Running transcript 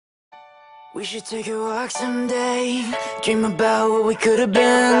We should take a walk someday, dream about what we could have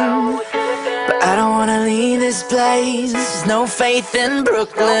been. But I don't wanna leave this place, there's no faith in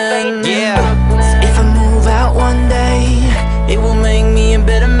Brooklyn. Yeah. If I move out one day, it will make me a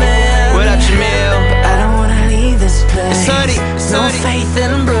better man. What up, Jamil? But I don't wanna leave this place, Sonny, there's no Sonny. faith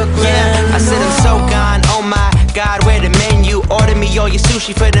in Brooklyn. Yeah, I said I'm so gone, oh my God, where the menu? Order me all your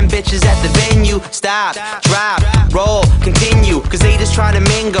sushi for them bitches at the venue. Stop, drop, roll, continue, cause they just try to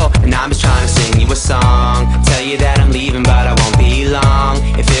mingle, and I'm just trying to sing you a song. Tell you that I'm leaving, but I won't be long.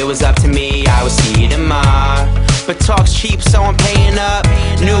 If it was up to me, I would see you tomorrow. But talk's cheap, so I'm paying up.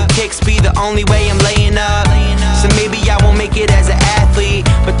 New kicks be the only way I'm laying up. So maybe I won't make it as an athlete,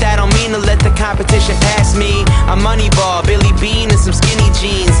 but that don't mean to let the competition pass me. I'm Moneyball, Billy Bean and some skinny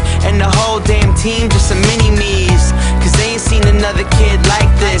jeans, and the whole damn team just some mini-me's. Cause they ain't seen another kid like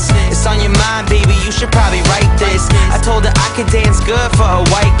this. It's on your mind, baby, you should probably write this. I told her I could dance good for a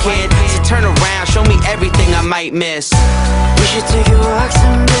white kid, so turn around, show me everything I might miss. We should take a walk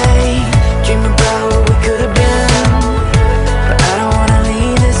someday, dream about what we could have been. But I don't wanna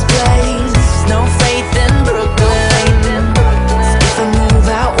leave this place, there's no faith in Brooklyn. If I move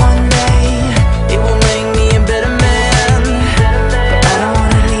out one day, it will make me a better man. But I don't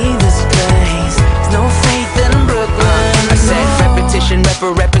wanna leave this place, there's no faith in Brooklyn. I said repetition,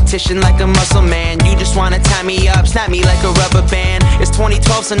 repetition like a muscle man. You just wanna tie me up, snap me like a rubber band. It's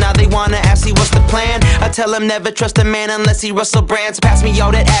 2012, so now they wanna ask me what's the plan. I tell them never trust a man unless he Russell Brands. Pass me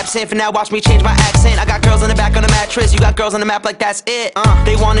all that absinthe, for now watch me change my accent. I got girls on the back on the mattress, you got girls on the map like that's it.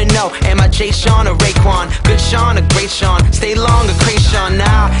 They wanna know, am I Jay Sean or Raekwon? Good Sean or great Sean? Stay long or Krayshawn?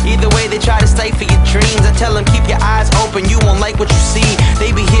 Nah, either way they try to stifle your dreams. I tell them keep your eyes open, you won't like what you see.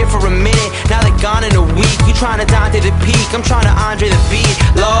 They be here for a minute, now they're gone in a week. You tryna Dante the peak, I'm tryna Andre the beat.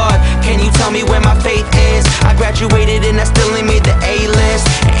 Lord, can you tell me where my faith is? I graduated and I still ain't made the A-list.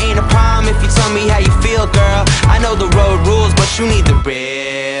 It ain't a problem if you tell me how you feel, girl. I know the road rules, but you need the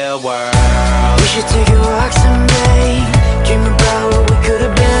real world. We should take a